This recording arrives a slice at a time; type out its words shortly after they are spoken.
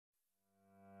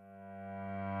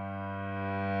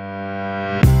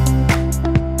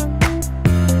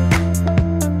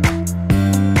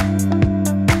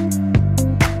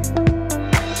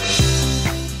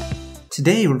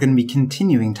going to be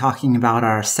continuing talking about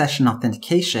our session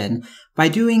authentication by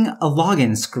doing a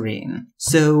login screen.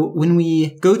 So when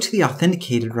we go to the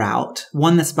authenticated route,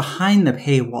 one that's behind the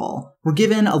paywall, we're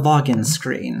given a login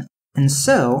screen. And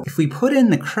so, if we put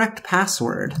in the correct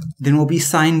password, then we'll be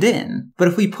signed in. But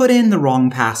if we put in the wrong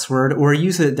password or a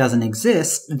user that doesn't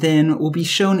exist, then we'll be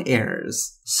shown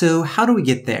errors. So how do we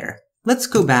get there? Let's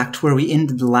go back to where we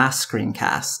ended the last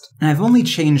screencast. And I've only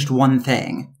changed one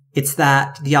thing. It's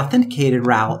that the authenticated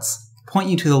routes point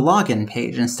you to the login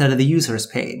page instead of the user's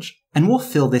page. And we'll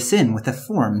fill this in with a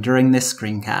form during this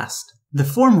screencast. The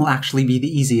form will actually be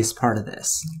the easiest part of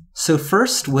this. So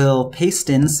first we'll paste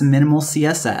in some minimal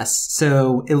CSS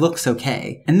so it looks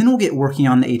okay, and then we'll get working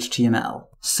on the HTML.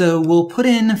 So we'll put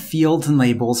in fields and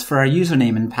labels for our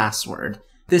username and password.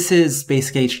 This is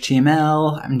basic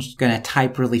HTML. I'm just going to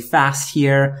type really fast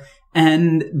here,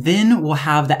 and then we'll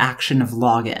have the action of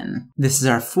login. This is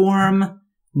our form.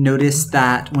 Notice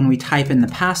that when we type in the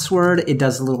password, it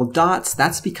does little dots.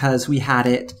 That's because we had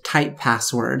it type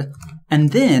password.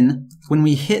 And then, when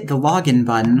we hit the login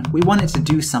button, we want it to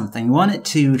do something. We want it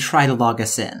to try to log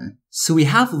us in. So we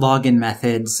have login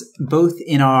methods both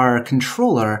in our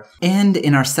controller and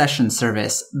in our session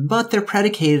service, but they're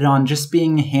predicated on just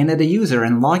being handed a user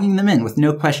and logging them in with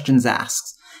no questions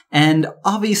asked. And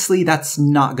obviously that's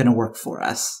not going to work for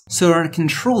us. So our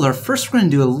controller, first we're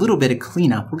going to do a little bit of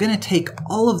cleanup. We're going to take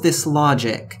all of this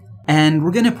logic and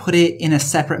we're going to put it in a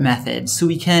separate method so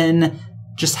we can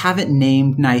just have it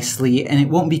named nicely and it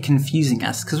won't be confusing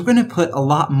us, because we're going to put a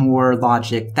lot more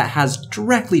logic that has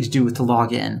directly to do with the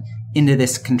login into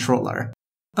this controller.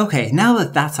 Okay, now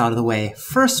that that's out of the way,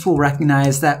 first we'll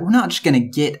recognize that we're not just going to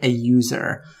get a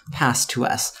user passed to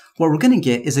us. What we're going to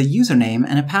get is a username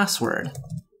and a password.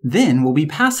 Then we'll be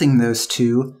passing those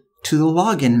two to the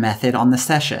login method on the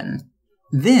session.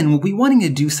 Then we'll be wanting to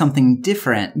do something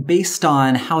different based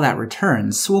on how that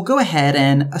returns, so we'll go ahead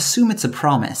and assume it's a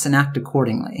promise and act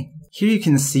accordingly. Here you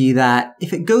can see that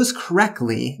if it goes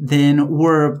correctly, then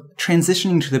we're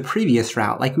transitioning to the previous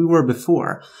route like we were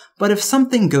before. But if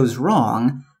something goes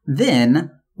wrong,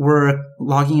 then we're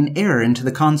logging an error into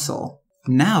the console.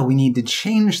 Now we need to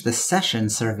change the session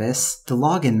service, the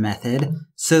login method,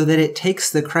 so that it takes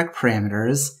the correct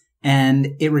parameters and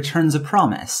it returns a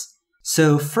promise.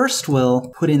 So first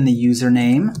we'll put in the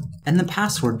username and the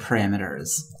password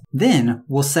parameters. Then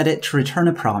we'll set it to return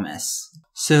a promise.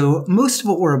 So most of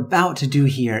what we're about to do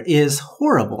here is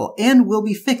horrible and will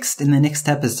be fixed in the next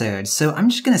episode, so I'm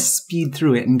just going to speed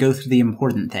through it and go through the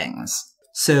important things.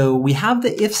 So we have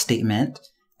the if statement,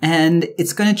 and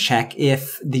it's going to check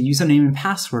if the username and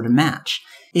password match.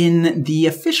 In the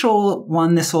official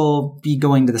one, this will be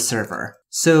going to the server.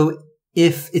 So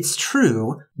if it's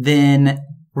true, then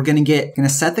we're going to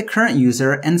set the current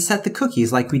user and set the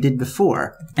cookies like we did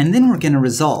before. And then we're going to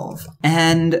resolve.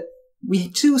 And we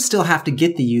do still have to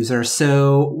get the user,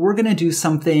 so we're going to do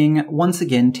something, once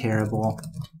again, terrible.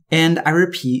 And I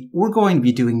repeat, we're going to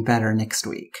be doing better next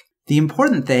week. The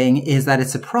important thing is that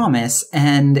it's a promise,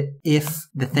 and if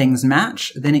the things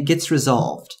match, then it gets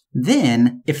resolved.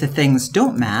 Then, if the things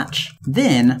don't match,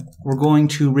 then we're going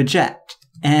to reject,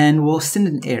 and we'll send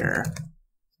an error.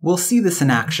 We'll see this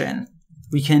in action.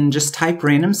 We can just type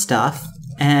random stuff,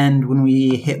 and when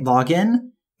we hit login,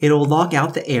 it'll log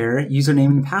out the error, username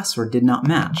and password did not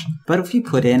match. But if we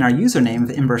put in our username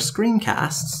of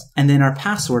EmberScreencasts, and then our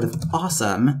password of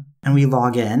awesome, and we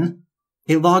log in,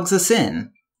 it logs us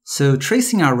in. So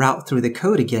tracing our route through the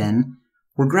code again,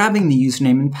 we're grabbing the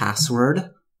username and password,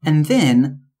 and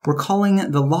then we're calling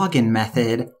the login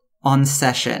method on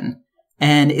session.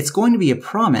 And it's going to be a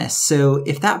promise, so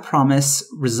if that promise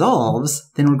resolves,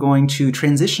 then we're going to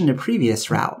transition to previous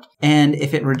route. And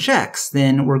if it rejects,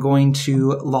 then we're going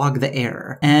to log the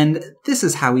error. And this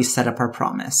is how we set up our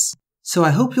promise. So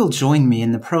I hope you'll join me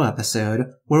in the pro episode,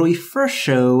 where we first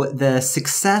show the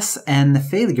success and the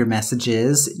failure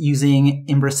messages using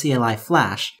EmberCLI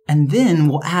Flash, and then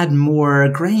we'll add more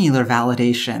granular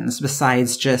validations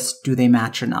besides just do they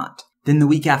match or not. Then the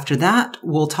week after that,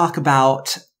 we'll talk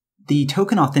about the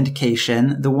token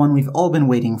authentication, the one we've all been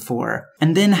waiting for,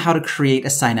 and then how to create a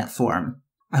sign-up form.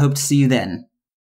 I hope to see you then.